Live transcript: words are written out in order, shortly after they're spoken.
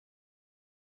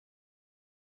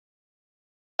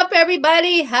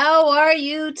everybody? How are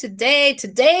you today?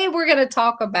 Today, we're going to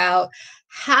talk about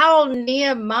how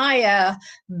Nehemiah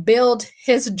built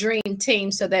his dream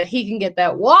team so that he can get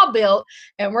that wall built.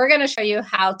 And we're going to show you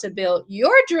how to build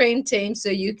your dream team so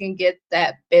you can get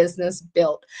that business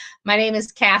built. My name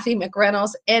is Kathy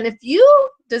McReynolds. And if you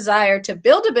desire to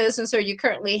build a business or you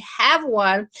currently have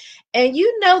one, and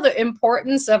you know the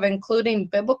importance of including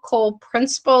biblical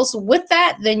principles with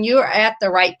that, then you're at the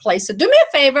right place. So do me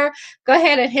a favor, go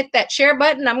ahead and hit that share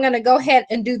button. I'm going to go ahead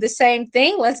and do the same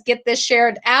thing. Let's get this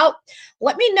shared out.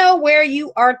 Let me know where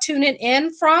you are tuning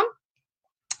in from.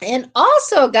 And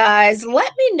also, guys,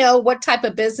 let me know what type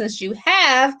of business you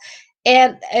have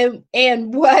and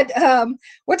what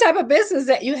type of business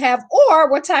that you have, or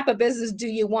what type of business do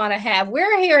you want to have.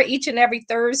 We're here each and every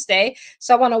Thursday,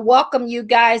 so I want to welcome you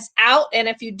guys out. And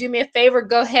if you do me a favor,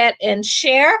 go ahead and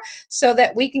share so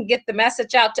that we can get the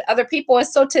message out to other people. And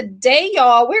so today,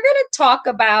 y'all, we're going to talk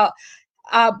about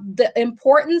the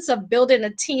importance of building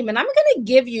a team. And I'm going to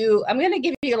give you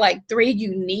like 3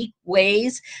 unique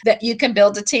ways that you can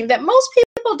build a team that most people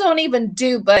don't even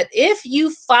do. But if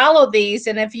you follow these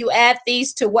and if you add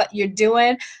these to what you're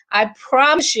doing, I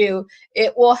promise you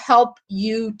it will help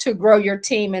you to grow your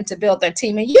team and to build that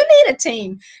team. And you need a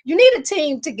team. You need a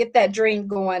team to get that dream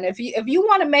going. If you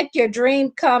want to make your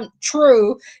dream come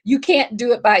true, you can't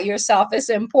do it by yourself. It's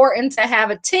important to have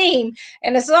a team.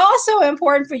 And it's also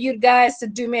important for you guys to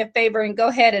do me a favor and go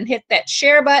ahead and hit that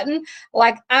share button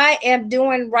like I am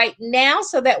doing right now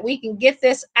so that we can get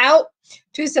this out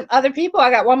to some other people. I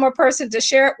got one more person to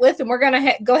share it with, and we're going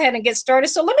to go ahead and get started.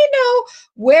 So let me know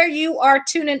where you are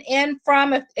tuning in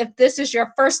from, if this is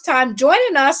your first time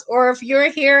joining us, or if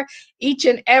you're here each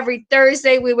and every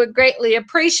Thursday. We would greatly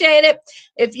appreciate it.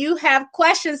 If you have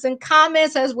questions and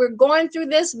comments as we're going through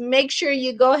this, make sure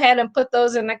you go ahead and put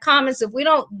those in the comments. If we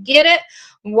don't get it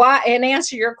and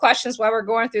answer your questions while we're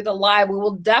going through the live, we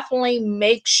will definitely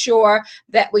make sure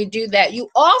that we do that. You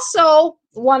also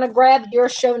want to grab your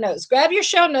show notes. Grab your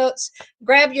show notes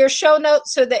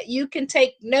so that you can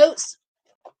take notes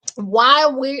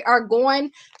while we are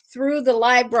going through the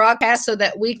live broadcast so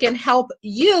that we can help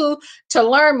you to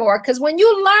learn more. Because when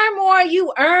you learn more,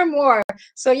 you earn more.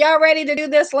 So y'all ready to do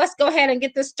this? Let's go ahead and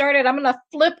get this started. I'm going to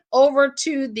flip over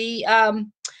to the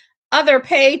other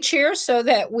page here so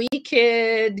that we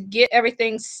could get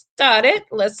everything started.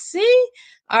 Let's see.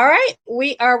 All right,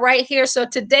 we are right here. So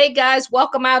today, guys,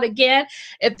 welcome out again.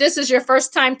 If this is your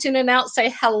first time tuning out, say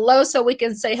hello so we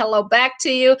can say hello back to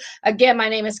you. Again, my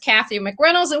name is Kathy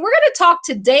McReynolds, and we're going to talk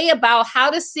today about how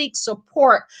to seek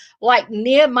support like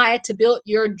Nehemiah to build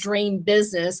your dream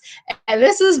business. And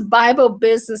this is Bible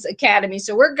Business Academy.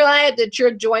 So we're glad that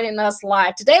you're joining us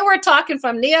live. Today, we're talking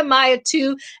from Nehemiah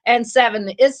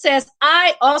 2:7. It says,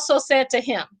 I also said to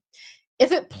him,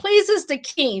 if it pleases the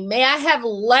king, may I have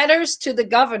letters to the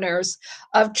governors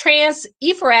of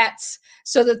Trans-Euphrates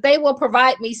so that they will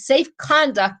provide me safe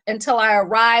conduct until I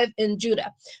arrive in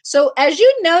Judah. So as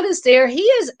you notice there,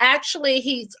 he's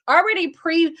already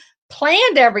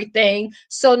pre-planned everything.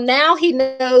 So now he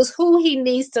knows who he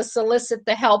needs to solicit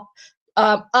the help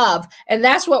of. And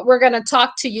that's what we're going to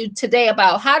talk to you today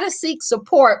about, how to seek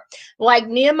support like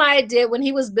Nehemiah did when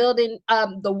he was building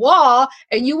the wall.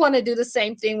 And you want to do the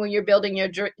same thing when you're building your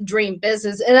dream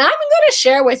business. And I'm going to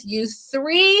share with you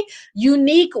 3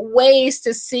 unique ways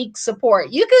to seek support.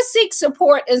 You can seek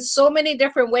support in so many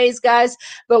different ways, guys.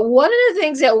 But one of the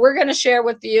things that we're going to share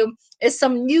with you is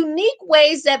some unique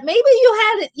ways that maybe you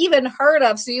hadn't even heard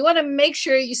of. So you want to make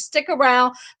sure you stick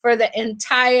around for the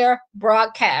entire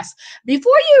broadcast.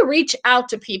 Before you reach out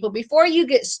to people, before you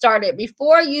get started,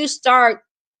 before you start,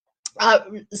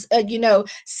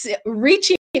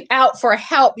 reaching out for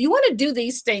help, you want to do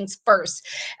these things first.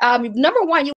 Number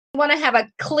one, you want to have a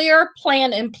clear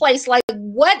plan in place. Like,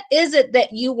 what is it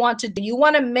that you want to do? You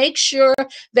want to make sure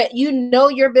that you know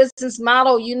your business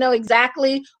model. You know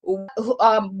exactly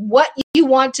what you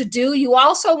want to do. You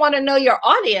also want to know your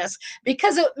audience,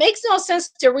 because it makes no sense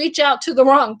to reach out to the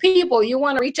wrong people. You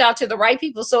want to reach out to the right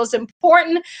people. So it's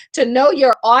important to know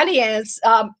your audience,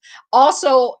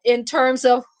 also in terms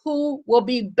of who will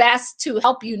be best to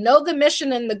help you know the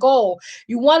mission and the goal.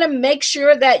 You want to make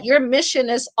sure that your mission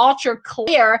is ultra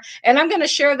clear. And I'm going to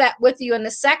share that with you in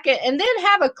a second. And then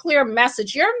have a clear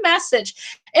message, your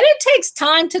message. And it takes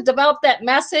time to develop that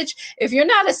message. If you're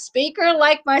not a speaker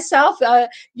like myself,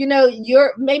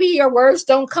 maybe your words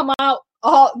don't come out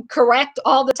all correct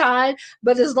all the time,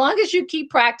 but as long as you keep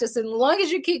practicing, as long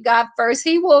as you keep God first,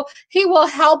 he will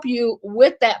help you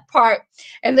with that part.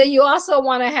 And then you also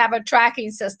want to have a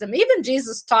tracking system. Even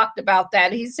Jesus talked about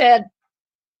that. He said,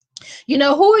 You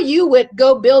know, who are you with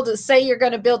go build a, say you're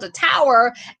going to build a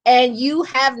tower and you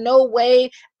have no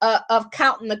way of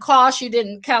counting the cost. You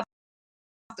didn't count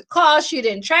the cost. You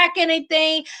didn't track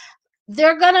anything.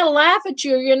 They're going to laugh at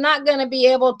you. You're not going to be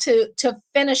able to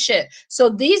finish it. So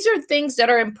these are things that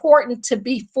are important to,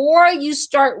 before you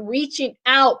start reaching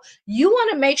out, you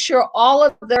want to make sure all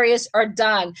of the areas are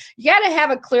done. You got to have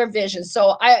a clear vision.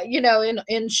 So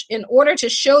in order to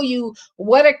show you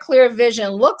what a clear vision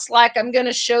looks like, I'm going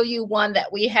to show you one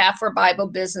that we have for Bible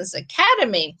Business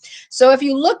Academy. So if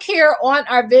you look here on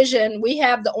our vision, we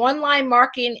have the online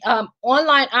marketing,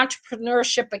 online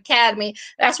entrepreneurship academy.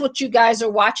 That's what you guys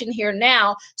are watching here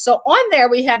now. So on there,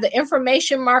 we have the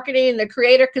information marketing, the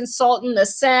creator consultant, the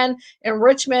Ascend,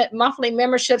 enrichment, monthly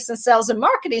memberships, and sales and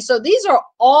marketing. So these are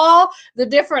all the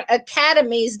different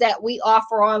academies that we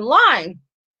offer online.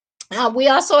 We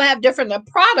also have different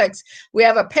products. We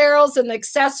have apparels and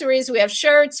accessories. We have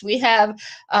shirts. We have,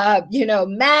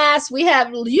 masks. We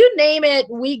have, you name it,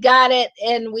 we got it.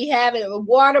 And we have it with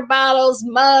water bottles,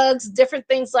 mugs, different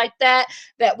things like that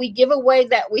we give away,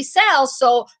 that we sell.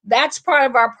 So that's part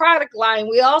of our product line.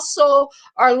 We also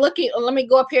are looking, let me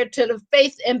go up here to the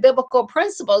faith and biblical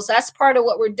principles. That's part of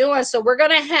what we're doing. So we're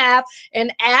going to have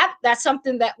an app. That's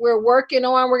something that we're working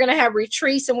on. We're going to have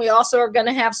retreats, and we also are going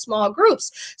to have small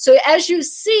groups. So as you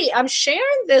see, I'm sharing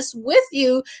this with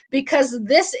you because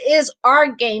this is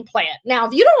our game plan. Now,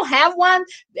 if you don't have one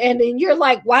and then you're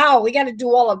like, wow, we got to do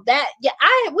all of that. Yeah,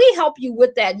 we help you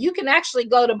with that. You can actually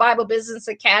go to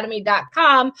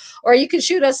BibleBusinessAcademy.com, or you can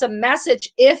shoot us a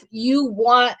message if you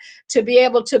want to be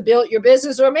able to build your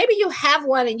business, or maybe you have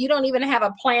one and you don't even have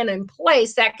a plan in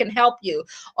place that can help you.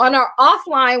 On our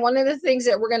offline, one of the things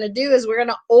that we're going to do is we're going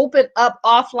to open up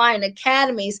offline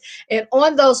academies, and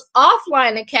on those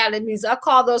offline academies, I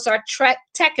call those our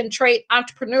tech and trade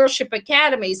entrepreneurship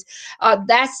academies.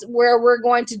 That's where we're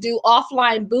going to do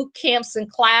offline boot camps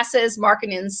and classes,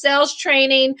 marketing and sales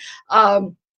training,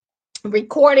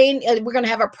 recording. We're going to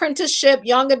have apprenticeship,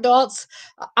 young adults,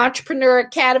 entrepreneur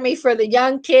academy for the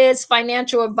young kids,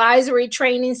 financial advisory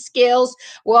training skills.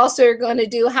 We're also going to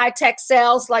do high-tech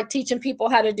sales, like teaching people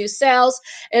how to do sales,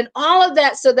 and all of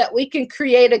that so that we can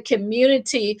create a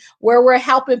community where we're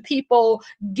helping people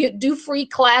do free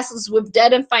classes with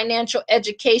debt and financial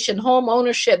education, home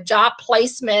ownership, job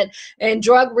placement, and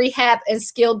drug rehab and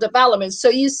skill development. So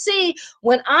you see,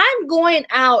 when I'm going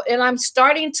out and I'm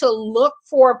starting to look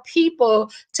for people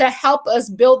to help us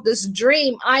build this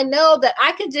dream, I know that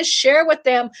I can just share with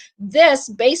them this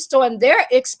based on their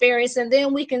experience, and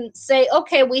then we can say,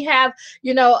 okay, we have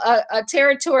a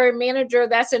territory manager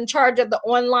that's in charge of the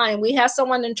online. We have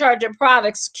someone in charge of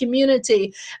products,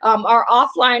 community, our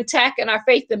offline tech, and our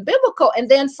faith and biblical. And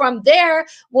then from there,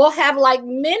 we'll have like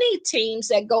many teams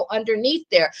that go underneath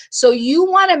there. So you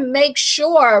want to make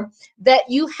sure that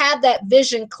you have that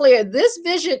vision clear. This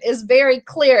vision is very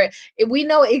clear. We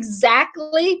know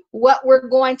exactly what we're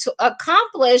going to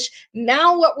accomplish.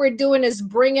 Now what we're doing is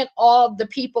bringing all the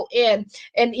people in.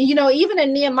 And even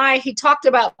in Nehemiah, he talked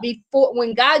about, before,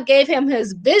 when God gave him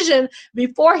his vision,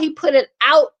 before he put it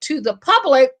out to the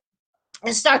public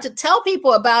and start to tell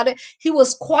people about it, he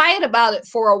was quiet about it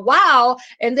for a while,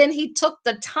 and then he took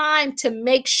the time to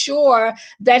make sure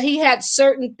that he had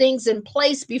certain things in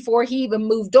place before he even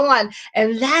moved on.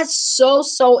 And that's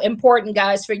so important,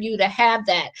 guys, for you to have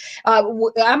that. I'm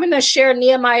going to share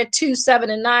Nehemiah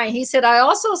 2:7-9. He said, I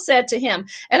also said to him,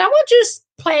 and I want you to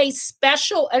pay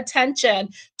special attention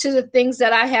to the things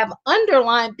that I have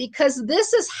underlined, because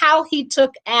this is how he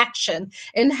took action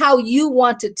and how you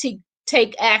want to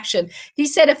take action. He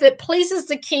said, if it pleases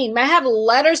the king, I have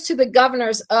letters to the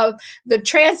governors of the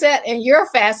Transit and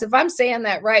Eurofast, if I'm saying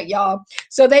that right, y'all,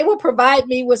 so they will provide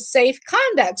me with safe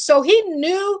conduct. So he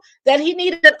knew that he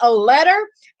needed a letter,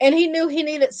 and he knew he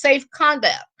needed safe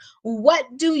conduct. What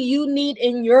do you need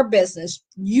in your business?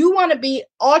 You want to be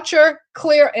ultra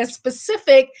clear and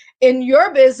specific in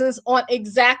your business on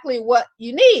exactly what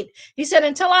you need. He said,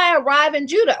 until I arrive in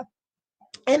Judah,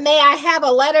 and may I have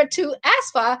a letter to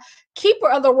Asaph, keeper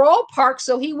of the royal park,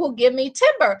 so he will give me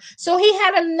timber. So he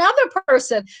had another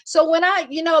person. So when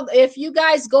if you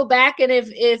guys go back, and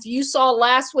if you saw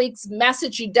last week's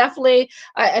message, you definitely,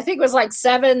 I think it was like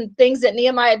 7 things that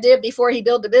Nehemiah did before he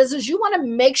built the business. You want to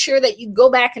make sure that you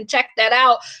go back and check that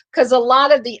out, because a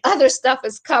lot of the other stuff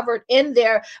is covered in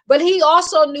there. But he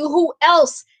also knew who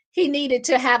else he needed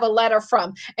to have a letter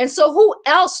from. And so who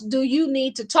else do you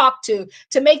need to talk to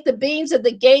make the beams of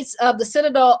the gates of the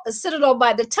citadel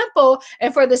by the temple,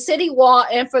 and for the city wall,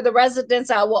 and for the residence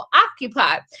I will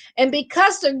occupy? And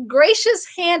because the gracious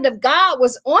hand of God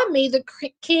was on me, the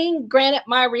king granted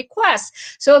my request.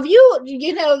 So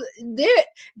if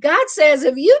God says,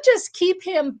 if you just keep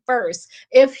him first,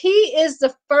 if he is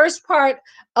the first part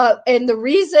and the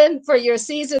reason for your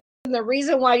season, the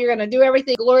reason why you're going to do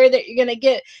everything, glory that you're going to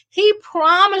get, he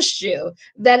promised you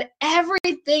that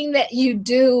everything that you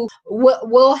do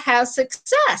will have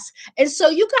success. And so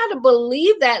you got to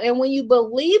believe that. And when you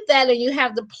believe that, and you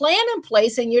have the plan in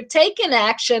place, and you're taking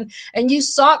action, and you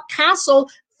sought counsel,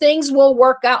 things will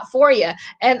work out for you.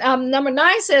 And number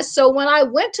 9 says, so when I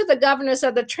went to the governors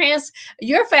of the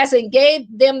Transeuphas and gave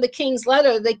them the king's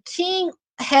letter, the king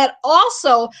had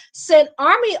also sent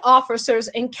army officers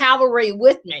and cavalry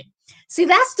with me. See,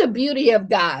 that's the beauty of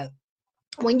God.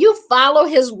 When you follow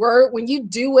his word, when you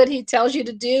do what he tells you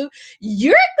to do,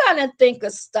 you're going to think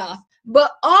of stuff,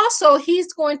 but also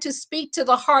he's going to speak to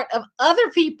the heart of other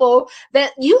people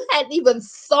that you hadn't even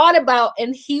thought about,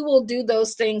 and he will do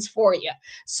those things for you.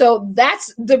 So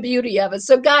that's the beauty of it.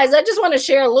 So guys, I just want to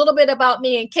share a little bit about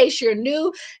me in case you're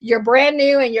new, you're brand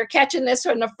new, and you're catching this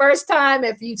for the first time.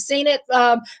 If you've seen it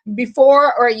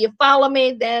before, or you follow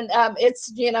me, then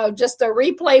it's just a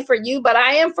replay for you. But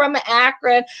I am from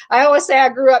Akron. I always say I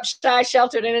grew up shy,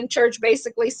 sheltered, and in church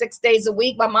basically 6 days a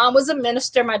week. My mom was a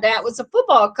minister. My dad was a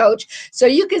football coach. So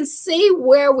you can see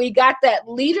where we got that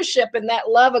leadership and that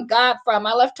love of God from.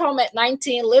 I left home at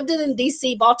 19, lived in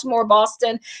DC, Baltimore,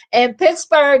 Boston, and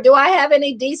Pittsburgh. Do I have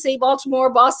any DC, Baltimore,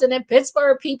 Boston, and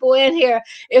Pittsburgh people in here?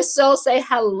 If so, say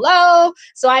hello.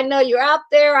 So I know you're out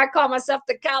there. I call myself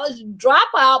the college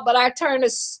dropout, but I turn a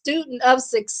student of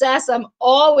success. I'm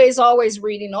always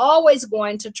reading, always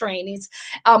going to trainings.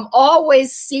 I'm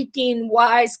always seeking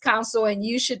wise counsel, and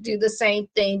you should do the same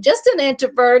thing. Just an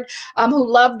introvert who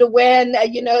loved to win.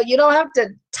 You don't have to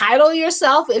title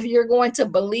yourself if you're going to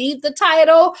believe the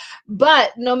title,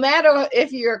 but no matter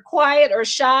if you're quiet or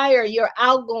shy or you're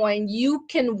outgoing, you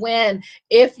can win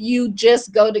if you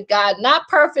just go to God. Not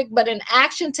perfect, but an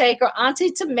action taker,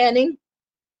 auntie to many.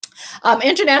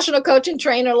 International coach and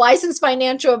trainer, licensed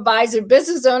financial advisor,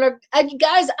 business owner. You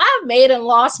guys, I've made and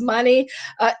lost money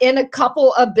in a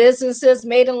couple of businesses,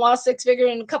 made and lost 6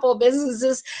 figures in a couple of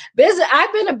businesses.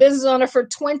 I've been a business owner for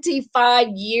 25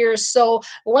 years. So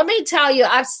let me tell you,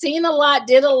 I've seen a lot,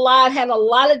 did a lot, had a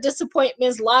lot of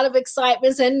disappointments, a lot of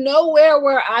excitements, and nowhere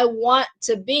where I want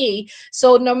to be.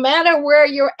 So no matter where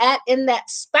you're at in that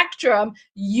spectrum,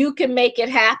 you can make it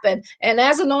happen. And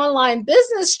as an online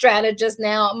business strategist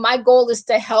now, my goal is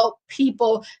to help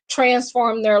people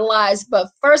transform their lives. But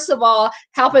first of all,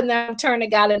 helping them turn to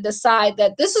God and decide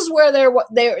that this is where they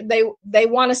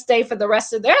want to stay for the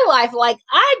rest of their life, like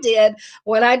I did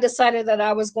when I decided that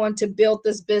I was going to build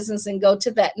this business and go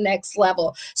to that next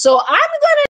level. So I'm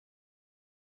going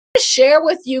to share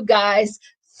with you guys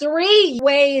 3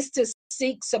 ways to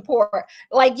seek support.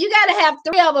 Like, you got to have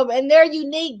 3 of them, and they're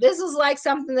unique. This is like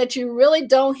something that you really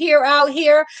don't hear out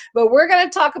here, but we're going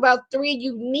to talk about 3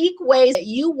 unique ways that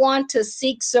you want to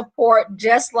seek support,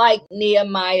 just like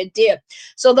Nehemiah did.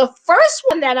 So the first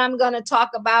one that I'm going to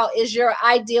talk about is your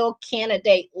ideal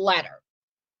candidate letter.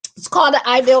 It's called the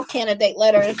ideal candidate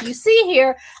letter. If you see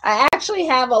here, I actually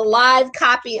have a live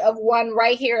copy of one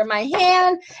right here in my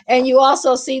hand, and you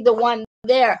also see the one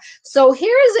there. So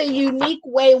here is a unique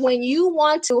way when you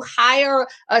want to hire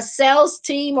a sales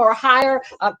team, or hire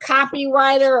a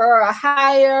copywriter, or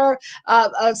hire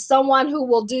someone who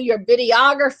will do your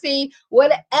videography,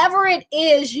 whatever it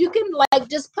is. You can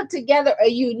just put together a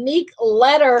unique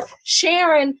letter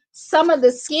sharing some of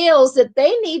the skills that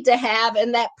they need to have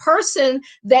and that person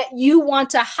that you want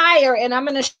to hire. And I'm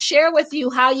going to share with you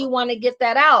how you want to get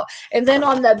that out. And then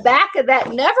on the back of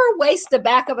that, never waste the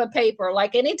back of a paper.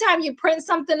 Like, anytime you print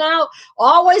something out,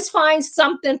 always find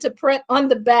something to print on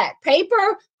the back.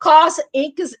 Paper costs,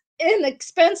 ink is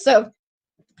inexpensive.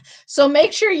 So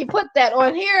make sure you put that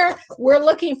on here. We're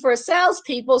looking for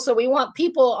salespeople. So we want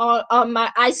people on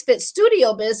my iSfit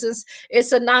Studio business.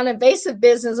 It's a non-invasive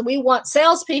business. We want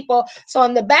salespeople. So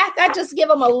on the back, I just give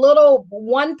them a little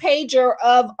 1-pager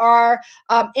of our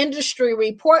industry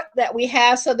report that we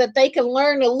have, so that they can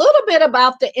learn a little bit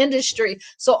about the industry.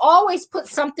 So always put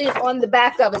something on the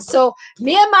back of it. So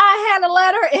Nehemiah had a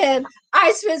letter, and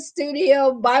iFit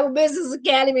Studio, Bible Business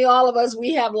Academy, all of us,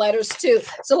 we have letters too.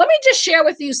 So let me just share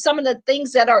with you some of the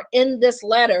things that are in this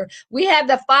letter. We have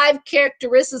the 5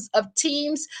 characteristics of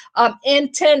teams,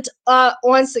 intent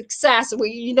on success.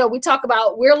 We talk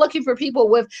about we're looking for people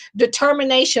with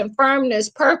determination, firmness,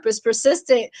 purpose,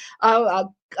 persistent,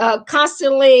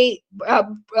 constantly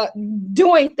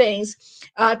doing things,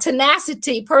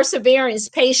 tenacity, perseverance,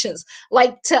 patience.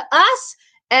 Like to us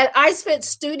at iFit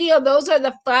Studio, those are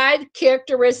the 5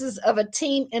 characteristics of a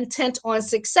team intent on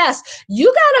success. You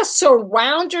got to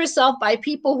surround yourself by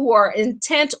people who are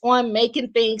intent on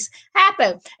making things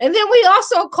happen. And then we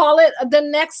also call it the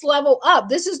next level up.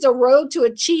 This is the road to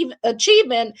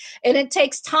achievement, and it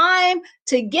takes time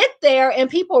to get there, and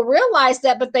people realize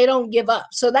that, but they don't give up.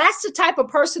 So that's the type of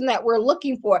person that we're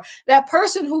looking for. That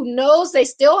person who knows they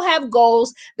still have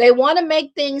goals, they want to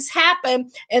make things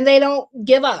happen, and they don't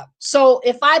give up. So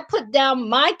if I put down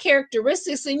my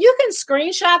characteristics, and you can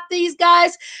screenshot these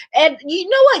guys, and you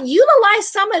know what,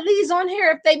 utilize some of these on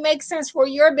here if they make sense for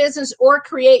your business, or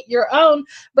create your own.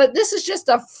 But this is just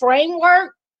a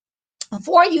framework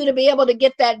for you to be able to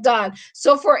get that done.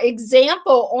 So for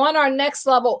example, on our next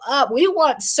level up, we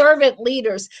want servant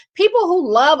leaders, people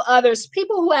who love others,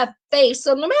 people who have faith.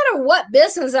 So no matter what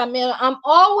business I'm in, I'm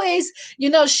always,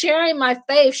 sharing my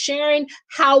faith, sharing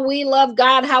how we love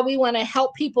God, how we want to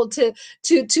help people to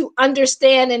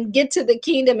understand and get to the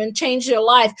kingdom and change their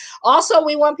life. Also,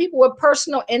 we want people with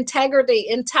personal integrity,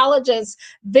 intelligence,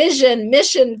 vision,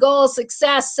 mission, goals,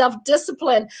 success,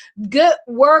 self-discipline, good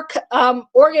work,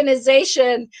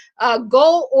 organization,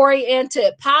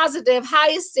 goal-oriented, positive,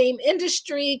 high esteem,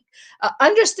 industry,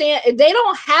 understand they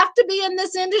don't have to be in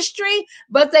this industry,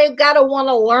 but they've got to want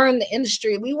to learn the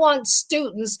industry. We want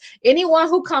students, anyone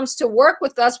who comes to work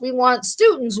with us, we want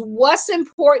students. What's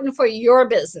important for your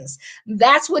business?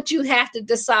 That's what you have to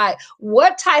decide.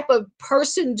 What type of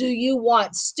person do you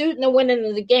want? Student to win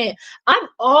in the game. I'm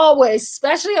always,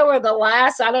 especially over the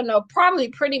last, probably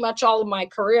pretty much all of my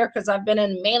career, because I've been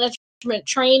in management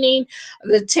training,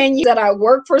 the 10 years that I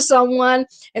worked for someone,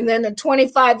 and then the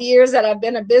 25 years that I've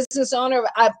been a business owner,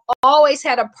 I've always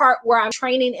had a part where I'm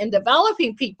training and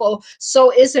developing people.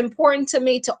 So it's important to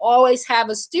me to always have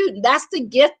a student. That's the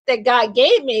gift that God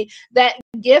gave me, that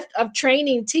gift of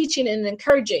training, teaching, and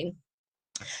encouraging.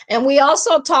 And we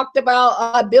also talked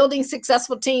about building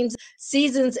successful teams,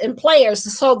 seasons, and players.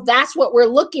 So that's what we're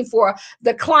looking for.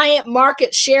 The client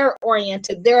market share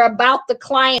oriented. They're about the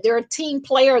client. They're a team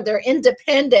player. They're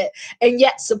independent and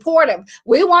yet supportive.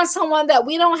 We want someone that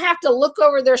we don't have to look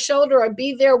over their shoulder or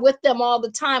be there with them all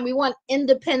the time. We want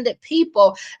independent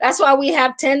people. That's why we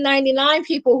have 1099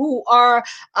 people who are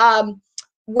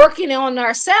working on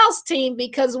our sales team,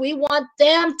 because we want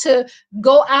them to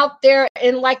go out there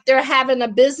and like they're having a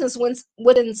business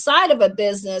with inside of a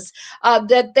business,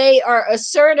 that they are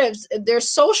assertive, they're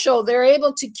social, they're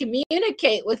able to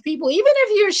communicate with people. Even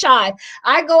if you're shy,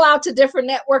 I go out to different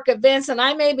network events and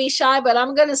I may be shy, but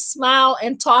I'm going to smile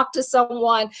and talk to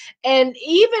someone. And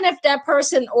even if that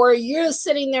person, or you're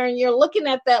sitting there and you're looking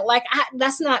at that like,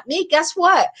 that's not me, guess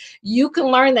what? You can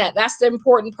learn that. That's the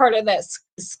important part of that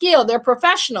skill. They're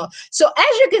professional. So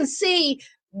as you can see,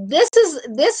 this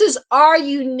is our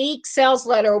unique sales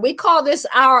letter. We call this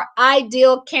our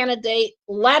ideal candidate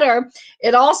letter.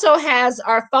 It also has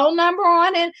our phone number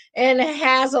on it, and it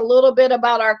has a little bit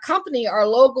about our company, our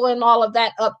logo, and all of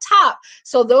that up top.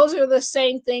 So those are the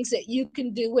same things that you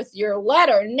can do with your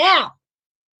letter. Now,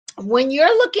 when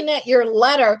you're looking at your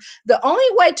letter, the only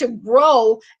way to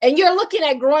grow, and you're looking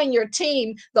at growing your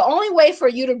team, the only way for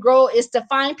you to grow is to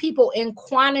find people in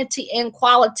quantity and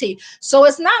quality. So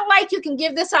it's not like you can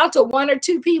give this out to 1 or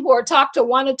 2 people or talk to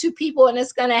 1 or 2 people and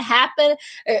it's going to happen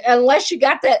unless you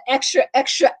got that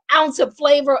extra ounce of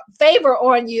favor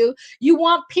on you. You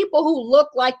want people who look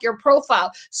like your profile.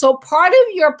 So part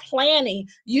of your planning,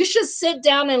 you should sit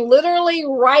down and literally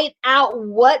write out,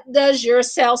 what does your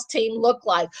sales team look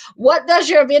like? What does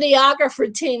your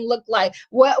videographer team look like?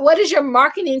 What does your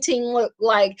marketing team look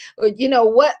like?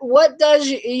 What does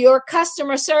your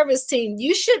customer service team?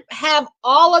 You should have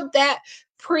all of that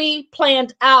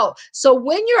pre-planned out. So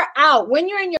when you're out, when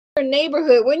you're in your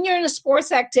neighborhood, when you're in a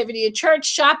sports activity, a church,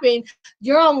 shopping,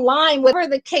 you're online, whatever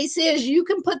the case is, you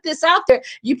can put this out there.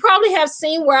 You probably have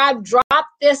seen where I've dropped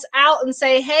this out and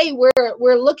say, hey,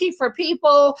 we're looking for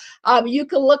people. You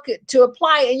can look to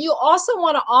apply. And you also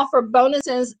want to offer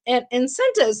bonuses and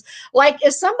incentives. Like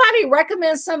if somebody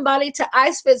recommends somebody to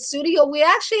iFit Studio, we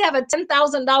actually have a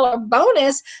 $10,000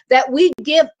 bonus that we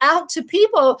give out to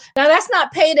people. Now that's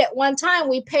not paid at one time.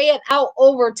 We pay it out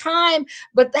over time,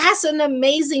 but that's an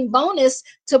amazing bonus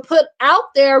to put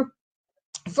out there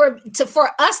for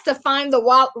us to find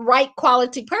the right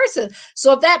quality person.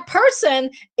 So if that person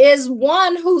is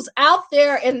one who's out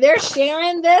there and they're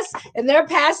sharing this and they're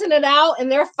passing it out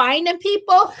and they're finding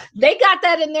people, they got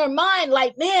that in their mind,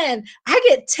 like, man, I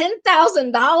get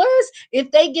 $10,000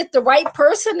 if they get the right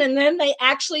person and then they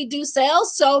actually do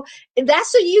sales. So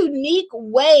that's a unique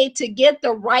way to get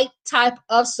the right type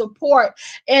of support.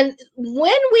 And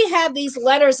when we have these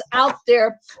letters out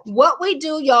there, what we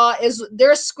do, y'all, is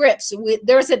there's scripts.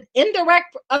 There's an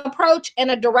indirect approach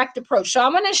and a direct approach. So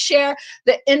I'm going to share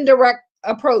the indirect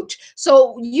approach.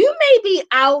 So you may be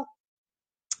out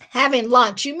having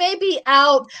lunch, you may be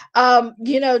out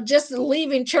just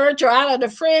leaving church or out at a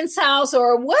friend's house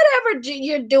or whatever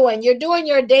you're doing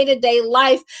your day-to-day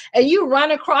life, and you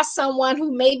run across someone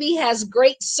who maybe has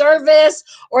great service,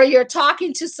 or you're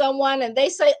talking to someone and they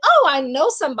say, oh, I know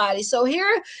somebody. So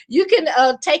here you can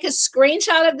take a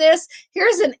screenshot of this.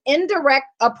 Here's an indirect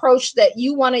approach that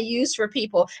you want to use for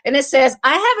people, and it says,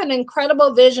 I have an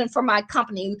incredible vision for my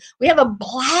company. We have a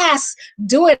blast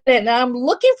doing it, and I'm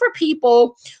looking for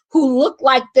people who look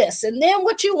like this. And then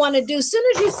what you want to do, as soon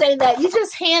as you say that, you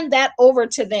just hand that over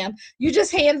to them. You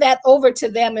just hand that over to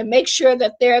them and make sure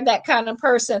that they're that kind of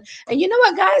person. And you know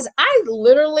what, guys? I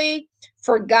literally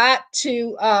forgot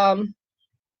to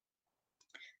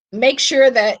make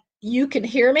sure that you can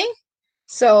hear me.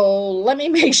 So let me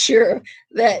make sure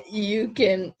that you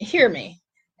can hear me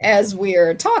as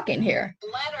we're talking here.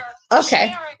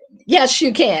 Okay. Yes,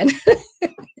 you can.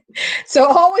 So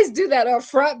always do that up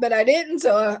front, but I didn't,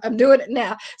 so I'm doing it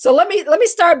now. So let me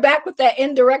start back with that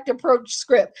indirect approach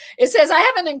script. It says, I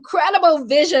have an incredible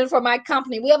vision for my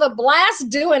company. We have a blast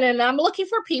doing it, and I'm looking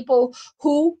for people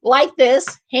who like this,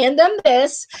 hand them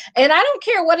this. And I don't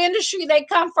care what industry they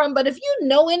come from, but if you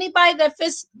know anybody that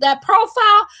fits that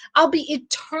profile, I'll be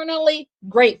eternally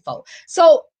grateful.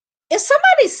 So if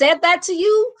somebody said that to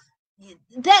you,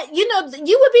 that you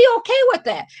would be okay with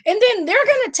that, and then they're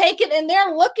going to take it and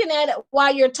they're looking at it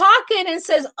while you're talking and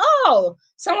says, oh,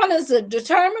 someone is a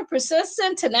determined,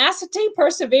 persistent, tenacity,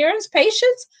 perseverance,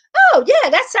 patience. Oh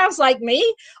yeah, that sounds like me,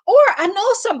 or I know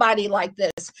somebody like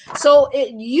this. So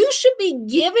you should be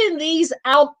giving these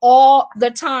out all the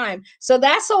time. So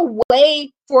that's a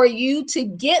way for you to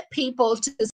get people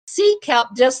to seek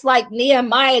help, just like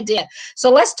Nehemiah did.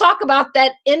 So let's talk about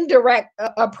that indirect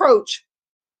approach.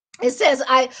 It says,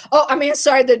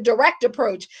 the direct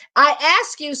approach. I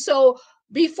ask you, so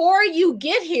before you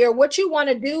get here, what you want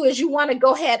to do is you want to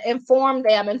go ahead and inform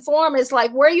them. Inform is like,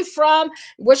 where are you from?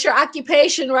 What's your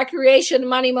occupation, recreation,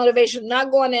 money, motivation? I'm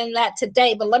not going in that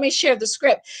today, but let me share the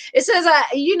script. It says,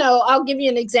 I'll give you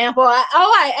an example.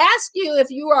 I asked you if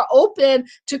you are open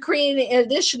to creating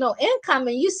additional income,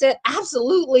 and you said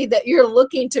absolutely, that you're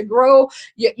looking to grow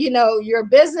your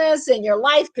business and your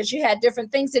life because you had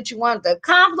different things that you wanted to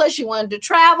accomplish. You wanted to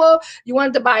travel, you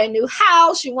wanted to buy a new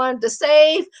house, you wanted to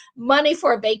save money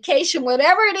for a vacation,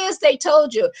 whatever it is they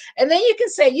told you. And then you can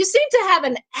say, you seem to have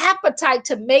an appetite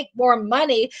to make more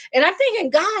money. And I'm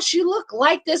thinking, gosh, you look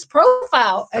like this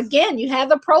profile. Again, you have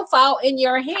the profile in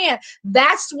your hand.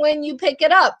 That's when you pick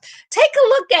it up. Take a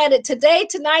look at it today,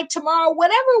 tonight, tomorrow,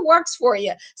 whatever works for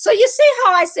you. So you see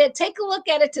how I said, take a look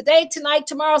at it today, tonight,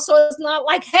 tomorrow. So it's not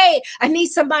like, hey, I need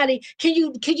somebody. Can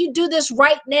you do this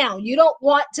right now? You don't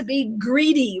want to be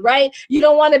greedy, right? You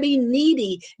don't want to be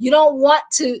needy. You don't want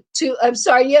to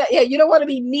you don't want to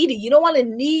be needy. You don't want to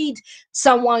need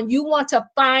someone. You want to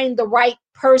find the right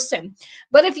person.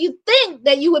 But if you think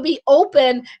that you would be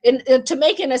open to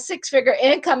making a six-figure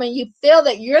income, and you feel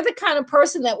that you're the kind of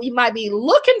person that we might be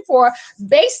looking for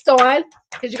based on,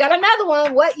 because you got another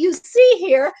one, what you see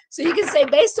here. So you can say,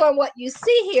 based on what you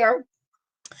see here,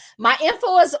 my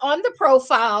info is on the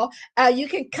profile. You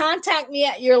can contact me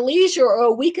at your leisure,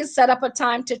 or we can set up a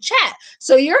time to chat.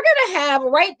 So you're going to have,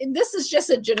 this is just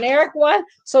a generic one.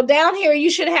 So down here, you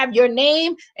should have your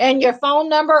name and your phone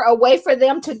number, a way for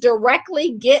them to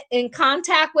directly get in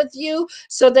contact with you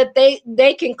so that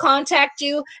they can contact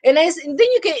you. And then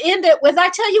you can end it with, I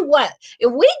tell you what,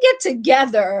 if we get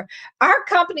together, our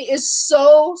company is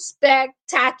so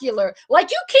spectacular. Like,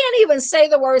 you can't even say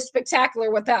the word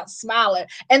spectacular without smiling.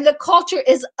 And the culture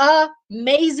is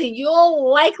amazing. You'll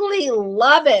likely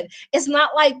love it. It's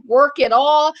not like work at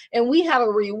all. And we have a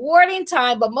rewarding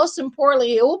time, but most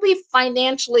importantly, it will be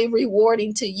financially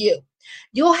rewarding to you.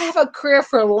 You'll have a career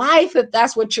for life if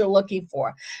that's what you're looking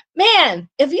for. Man,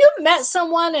 if you met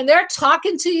someone and they're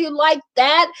talking to you like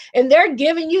that, and they're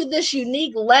giving you this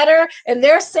unique letter, and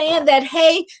they're saying that,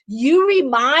 hey, you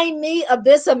remind me of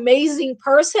this amazing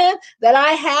person that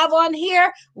I have on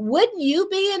here, wouldn't you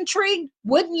be intrigued?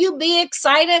 Wouldn't you be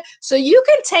excited? So you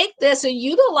can take this and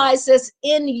utilize this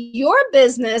in your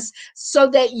business so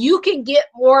that you can get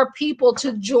more people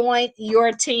to join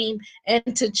your team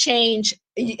and to change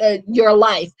your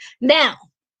life. Now,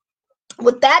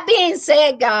 with that being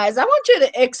said, guys, I want you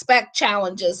to expect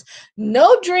challenges.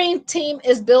 No dream team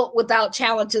is built without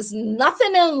challenges.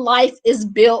 Nothing in life is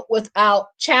built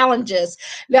without challenges.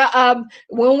 Now,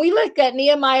 when we look at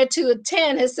Nehemiah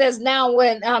 2:10, it says, now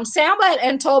when Sanballat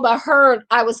and Tobiah heard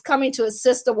I was coming to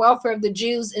assist the welfare of the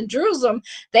Jews in Jerusalem,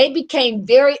 they became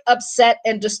very upset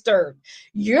and disturbed.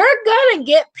 You're going to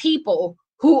get people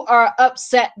who are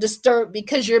upset, disturbed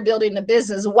because you're building a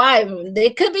business. Why?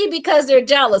 It could be because they're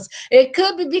jealous. It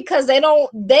could be because they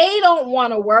don't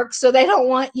want to work, so they don't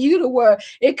want you to work.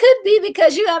 It could be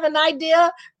because you have an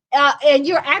idea and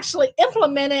you're actually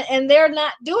implementing and they're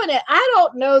not doing it. I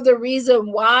don't know the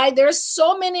reason why. There's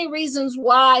so many reasons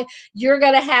why you're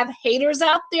going to have haters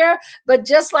out there, but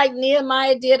just like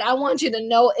Nehemiah did, I want you to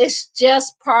know it's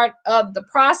just part of the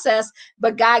process,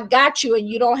 but God got you and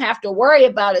you don't have to worry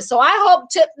about it. So I hope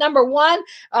tip number one,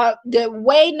 the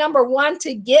way number one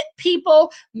to get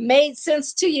people made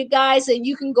sense to you guys, and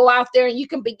you can go out there and you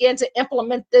can begin to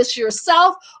implement this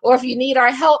yourself. Or if you need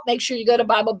our help, make sure you go to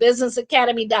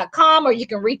BibleBusinessAcademy.com, or you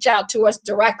can reach out to us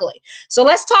directly. So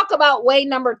let's talk about way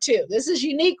number two. This is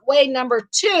unique way number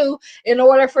two in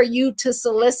order for you to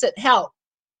solicit help.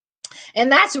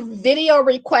 And that's video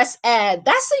request ad.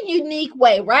 That's a unique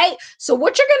way, right? So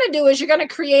what you're going to do is you're going to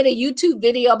create a YouTube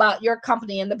video about your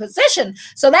company and the position.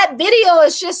 So that video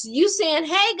is just you saying,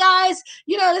 hey guys,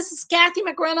 this is Kathy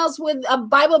McReynolds with a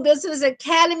Bible Business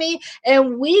Academy,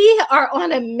 and we are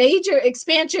on a major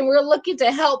expansion. We're looking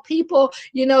to help people,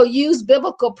 use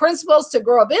biblical principles to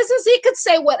grow a business. You could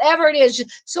say whatever it is.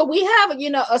 So we have,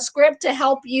 a script to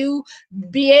help you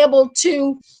be able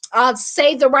to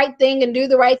say the right thing and do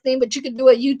the right thing, but you can do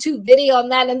a YouTube video on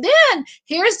that. And then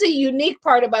here's the unique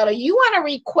part about it. You want to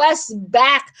request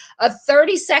back a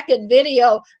 30-second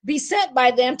video be sent by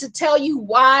them to tell you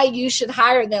why you should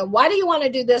hire them. Why do you want to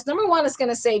do this? Number one, it's going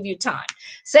to save you time.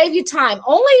 Save you time.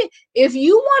 Only if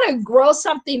you want to grow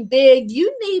something big,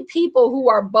 you need people who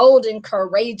are bold and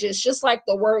courageous, just like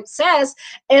the word says.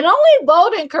 And only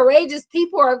bold and courageous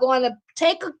people are going to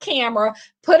take a camera,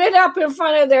 put it up in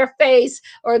front of their face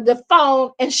or the phone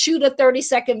and shoot a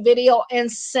 30-second video and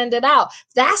send it out.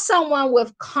 That's someone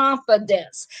with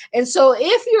confidence. And so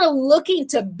if you're looking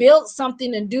to build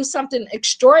something and do something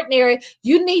extraordinary,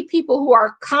 you need people who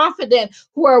are confident,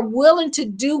 who are willing to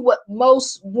do what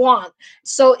most want.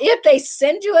 So if they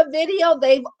send you a video,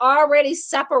 they've already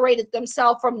separated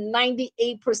themselves from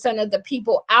 98% of the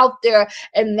people out there,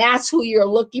 and that's who you're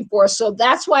looking for. So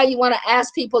that's why you want to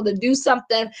ask people to do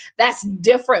something that's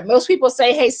different. Most people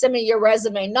say, hey, send me your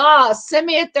resume. No, send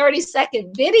me a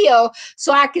 30-second video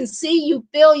so I can see you,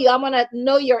 feel you. I want to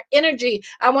know your energy.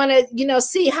 I want to,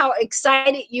 see how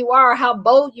excited you are, how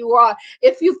bold you are.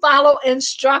 If you follow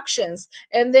instructions,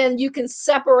 and then you can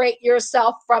separate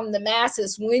yourself from the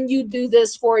masses when you do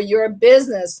this for your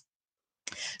business.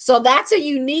 So that's a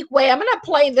unique way. I'm going to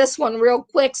play this one real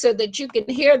quick so that you can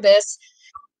hear this.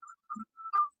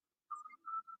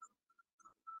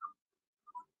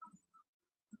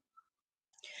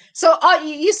 So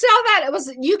you saw that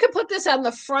you could put this on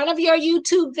the front of your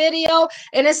YouTube video,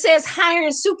 and it says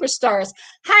hiring superstars.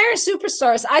 Hiring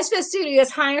superstars. iceFit Studio is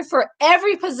hiring for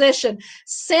every position.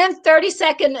 Send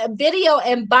 30-second video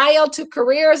and bio to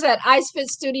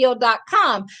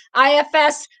careers@icefitstudio.com.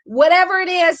 IFS, whatever it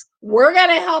is, we're going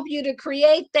to help you to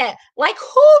create that. Like,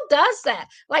 who does that?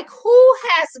 Like, who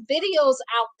has videos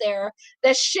out there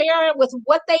that share with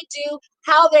what they do,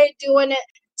 how they're doing it,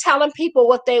 telling people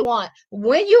what they want?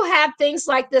 When you have things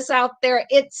like this out there,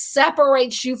 it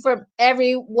separates you from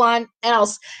everyone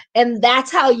else. And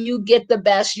that's how you get the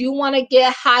best. You want to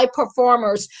get high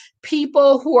performers,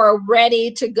 people who are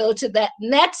ready to go to that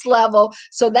next level.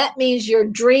 So that means your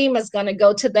dream is going to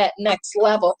go to that next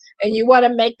level, and you want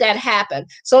to make that happen.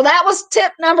 So that was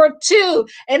tip number 2.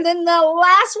 And then the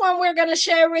last one we're going to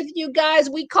share with you guys,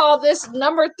 we call this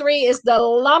number 3, is the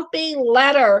lumpy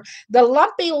letter. The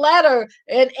lumpy letter,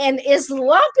 and it's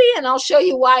lumpy, and I'll show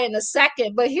you why in a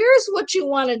second. But here's what you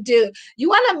want to do. You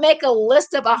want to make a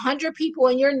list of 100 people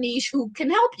in your niche who can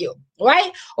help you,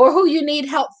 right? Or who you need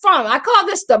help from. I call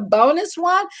this the bonus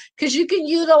one, because you can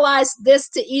utilize this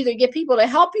to either get people to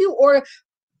help you, or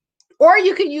or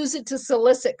you can use it to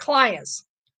solicit clients.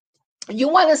 You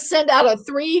want to send out a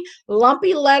 3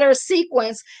 lumpy letter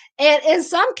sequence. And in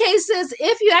some cases,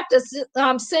 if you have to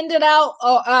send it out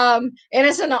and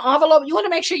it's in an envelope, you want to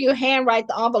make sure you handwrite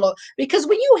the envelope, because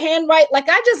when you handwrite, like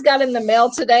I just got in the mail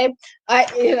today,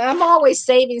 I'm always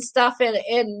saving stuff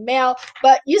in mail,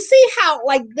 but you see how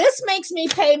like this makes me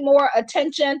pay more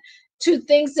attention to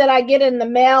things that I get in the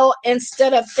mail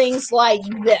instead of things like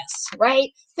this, right?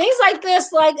 Things like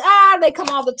this, like, they come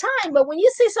all the time. But when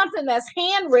you see something that's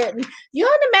handwritten, you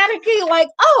automatically like,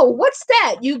 oh, what's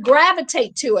that? You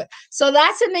gravitate to it. So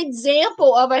that's an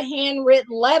example of a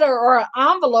handwritten letter or an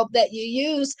envelope that you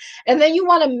use. And then you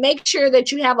want to make sure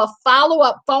that you have a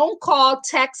follow-up phone call,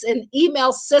 text, and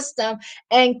email system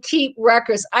and keep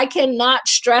records. I cannot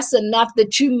stress enough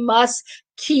that you must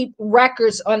keep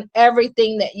records on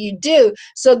everything that you do.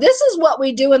 So this is what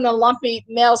we do in the lumpy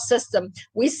mail system.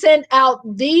 We send out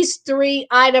these 3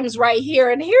 items right here.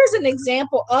 And here's an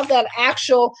example of that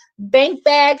actual bank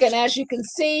bag. And as you can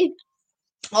see,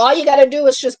 all you got to do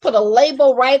is just put a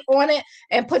label right on it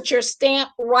and put your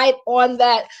stamp right on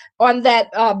that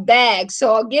bag.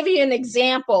 So I'll give you an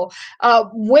example.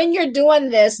 When you're doing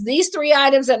this, these 3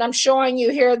 items that I'm showing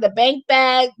you here, the bank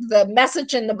bag, the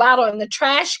message in the bottle, and the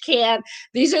trash can,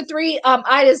 these are 3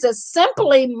 items that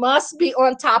simply must be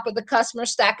on top of the customer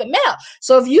stack of mail.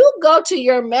 So if you go to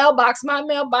your mailbox, my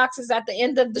mailbox is at the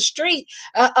end of the street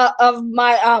of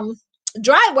my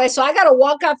driveway, so I got to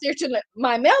walk out there to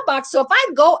my mailbox. So if I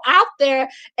go out there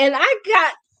and I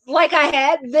got like I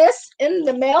had this in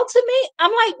the mail to me,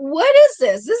 I'm like, what is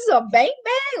this? This is a bank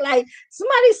bag? Like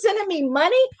somebody sending me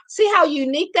money? See how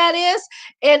unique that is?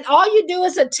 And all you do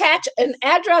is attach an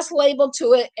address label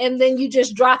to it, and then you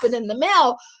just drop it in the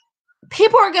mail.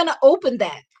 People are going to open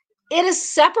that. It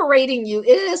is separating you. It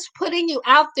is putting you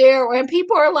out there, and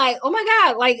people are like, oh my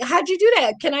God, like, how'd you do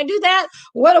that? Can I do that?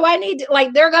 What do I need to,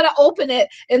 like, they're going to open it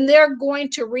and they're going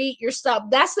to read your stuff.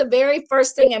 That's the very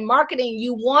first thing in marketing.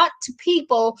 You want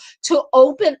people to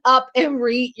open up and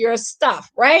read your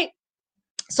stuff, right?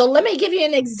 So let me give you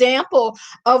an example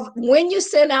of when you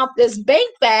send out this bank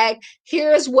bag.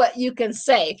 Here's what you can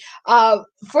say.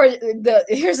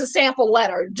 Here's a sample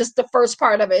letter, just the first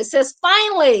part of it. It says,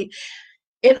 finally,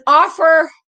 an offer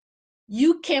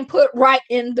you can put right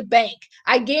in the bank.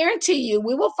 I guarantee you,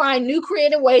 we will find new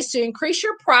creative ways to increase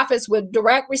your profits with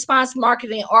direct response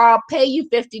marketing, or I'll pay you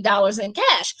 $50 in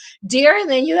cash. Dear, and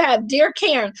then you have, Dear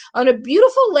Karen, on a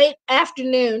beautiful late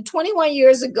afternoon, 21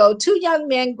 years ago, 2 young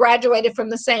men graduated from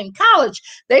the same college.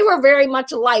 They were very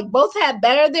much alike. Both had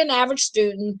better than average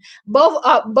student. Both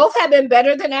had been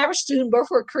better than average student.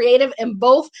 Both were creative, and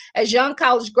both, as young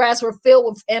college grads, were filled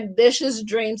with ambitious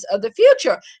dreams of the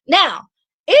future. Now,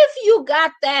 if you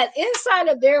got that inside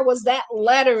of there was that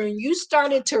letter and you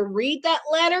started to read that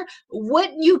letter,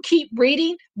 wouldn't you keep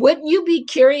reading? Wouldn't you be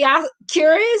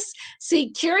curious?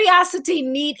 See, curiosity,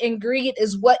 need, and greed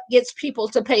is what gets people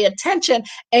to pay attention,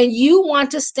 and you want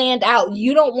to stand out.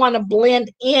 You don't want to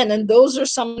blend in, and those are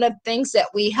some of the things that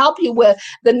we help you with.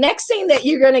 The next thing that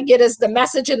you're going to get is the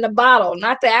message in the bottle,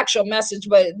 not the actual message,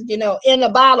 but in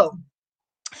the bottle.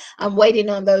 I'm waiting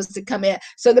on those to come in.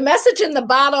 So the message in the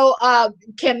bottle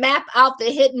can map out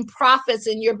the hidden profits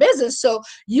in your business. So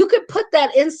you could put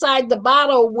that inside the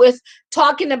bottle with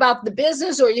talking about the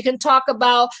business, or you can talk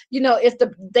about, if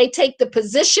they take the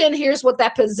position, here's what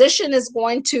that position is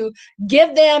going to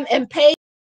give them and pay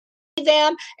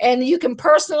them, and you can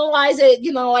personalize it,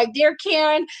 like, Dear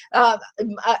Karen,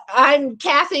 I'm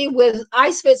Kathy with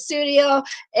Ice Fit Studio,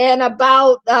 and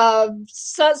about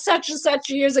such and such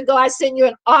years ago, I sent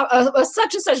you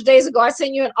such and such days ago, I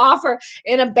sent you an offer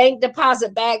in a bank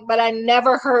deposit bag, but I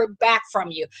never heard back from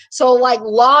you. So like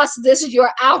lost, this is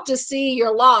you're out to sea,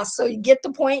 you're lost. So you get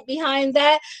the point behind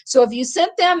that. So if you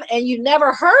sent them and you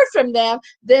never heard from them,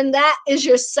 then that is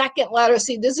your second letter.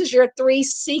 See, this is your 3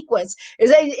 sequence.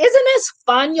 Isn't this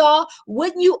fun, y'all?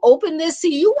 Wouldn't you open this?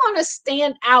 See, you want to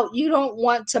stand out. You don't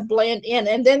want to blend in.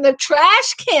 And then the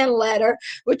trash can letter,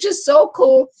 which is so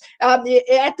cool. At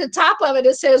the top of it,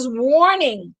 it says,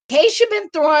 warning. In case you've been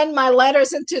throwing my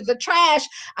letters into the trash,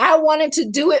 I wanted to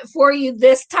do it for you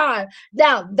this time.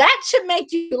 Now, that should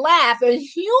make you laugh. And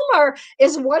humor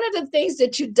is one of the things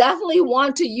that you definitely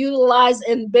want to utilize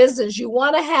in business. You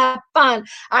want to have fun.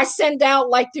 I send out,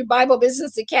 like through Bible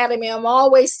Business Academy, I'm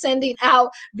always sending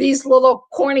out these little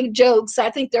corny jokes.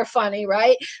 I think they're funny,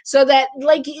 right? So that,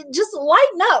 like, just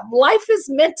lighten up. Life is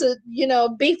meant to,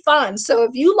 be fun. So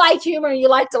if you like humor and you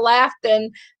like to laugh,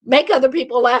 then make other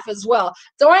people laugh as well.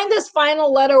 Throwing this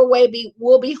final letter away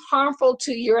will be harmful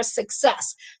to your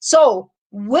success. So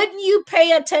wouldn't you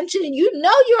pay attention? You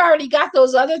know, you already got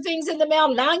those other things in the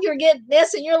mail. Now you're getting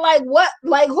this, and you're like, what?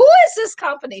 Like, who is this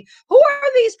company? Who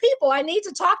are these people? I need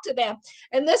to talk to them.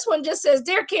 And this one just says,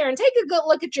 Dear Karen, take a good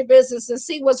look at your business and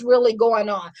see what's really going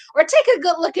on. Or take a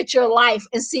good look at your life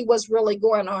and see what's really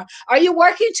going on. Are you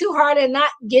working too hard and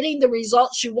not getting the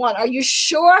results you want? Are you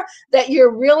sure that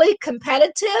you're really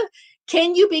competitive?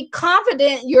 Can you be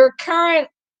confident your current,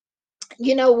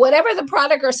 whatever the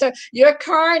product or so, your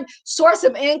current source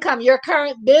of income, your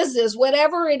current business,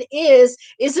 whatever it is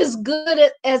as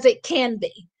good as it can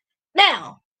be?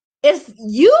 Now, if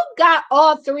you got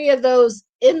all three of those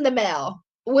in the mail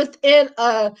within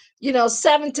a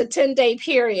 7 to 10 day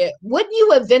period, wouldn't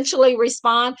you eventually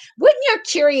respond? Wouldn't your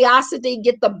curiosity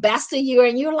get the best of you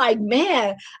and you're like,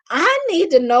 man, I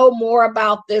need to know more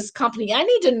about this company. I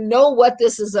need to know what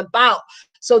this is about.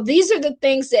 So these are the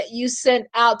things that you sent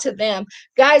out to them,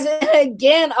 guys. And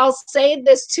again, I'll say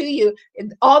this to you,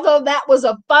 although that was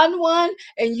a fun one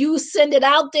and you send it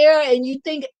out there and you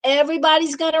think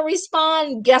everybody's going to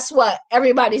respond, guess what?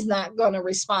 Everybody's not going to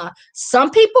respond. Some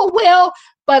people will,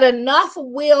 but enough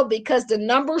will, because the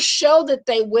numbers show that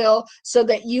they will, so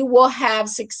that you will have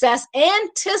success.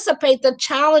 Anticipate the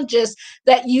challenges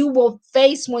that you will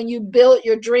face when you build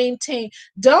your dream team.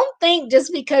 Don't think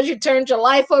just because you turned your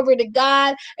life over to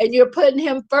God and you're putting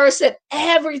him first that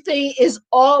everything is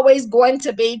always going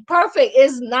to be perfect.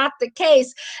 It's not the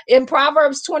case. In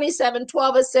Proverbs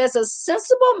 27:12, it says, a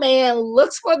sensible man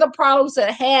looks for the problems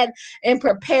ahead and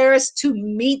prepares to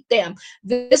meet them.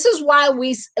 This is why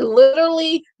we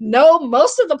literally know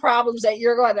most of the problems that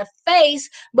you're going to face,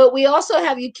 but we also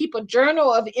have you keep a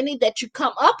journal of any that you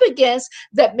come up against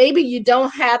that maybe you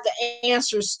don't have the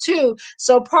answers to.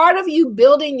 So part of you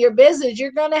building your business,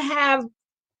 you're going to have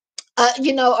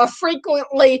a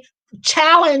frequently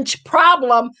challenge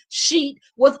problem sheet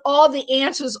with all the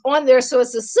answers on there. So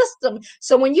it's a system.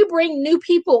 So when you bring new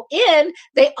people in,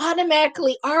 they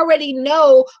automatically already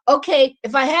know, okay,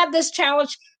 if I have this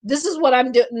challenge, this is what I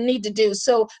need to do.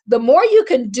 So the more you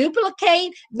can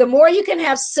duplicate, the more you can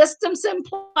have systems in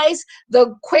place,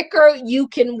 the quicker you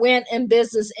can win in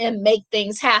business and make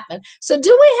things happen. So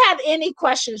do we have any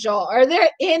questions, y'all? Are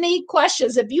there any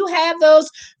questions? If you have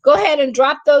those, go ahead and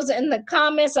drop those in the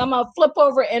comments. I'm going to flip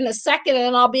over in a second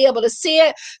and I'll be able to see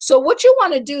it. So what you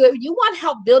want to do, if you want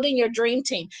help building your dream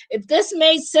team, if this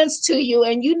made sense to you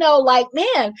and like,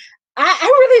 man, I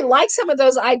really like some of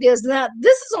those ideas. Now,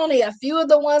 this is only a few of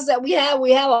the ones that we have.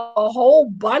 We have a whole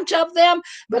bunch of them,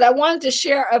 but I wanted to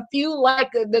share a few,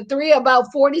 like the three,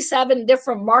 about 47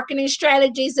 different marketing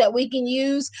strategies that we can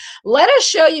use. Let us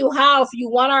show you how. If you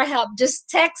want our help, just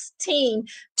text team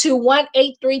to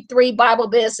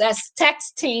 1-833-BIBLE-BIZ. That's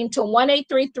text team to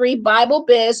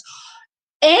 1-833-BIBLE-BIZ.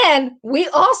 And we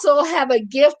also have a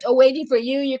gift awaiting for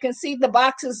you. You can see the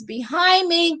boxes behind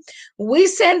me. We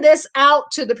send this out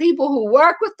to the people who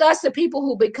work with us, the people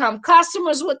who become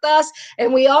customers with us.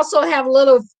 And we also have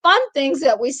little fun things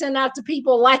that we send out to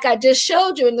people, like I just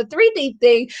showed you in the 3D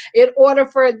thing, in order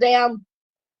for them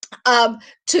to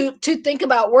think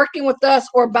about working with us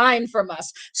or buying from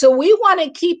us. So we want to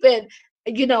keep it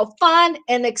fun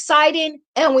and exciting,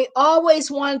 and we always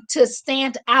want to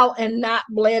stand out and not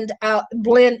blend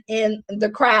in the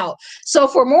crowd. So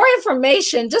for more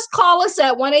information, just call us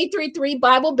at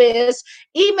 1-833-BIBLE-BIZ,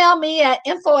 email me at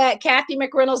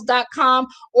info@kathymcreynolds.com,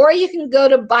 or you can go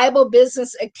to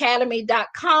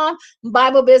BibleBusinessAcademy.com,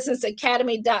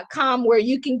 BibleBusinessAcademy.com, where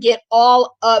you can get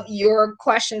all of your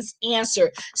questions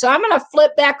answered. So I'm going to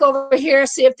flip back over here,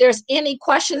 see if there's any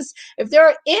questions. If there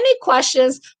are any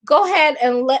questions, go ahead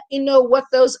and let me know what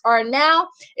those are now.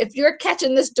 If you're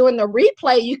catching this during the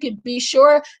replay, you could be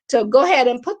sure to go ahead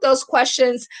and put those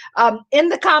questions in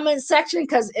the comment section,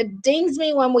 because it dings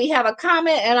me when we have a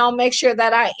comment, and I'll make sure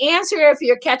that I answer if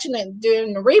you're catching it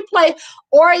during the replay.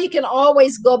 Or you can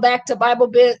always go back to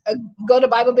go to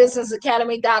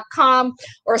BibleBusinessAcademy.com,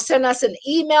 or send us an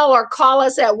email or call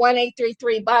us at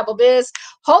 1-833-BIBLE-BIZ.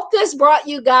 Hope this brought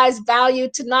you guys value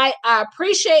tonight. I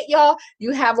appreciate y'all.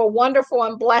 You have a wonderful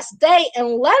and blessed day,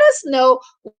 and let us know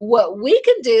what we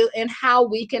can do and how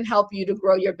we can help you to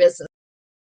grow your business.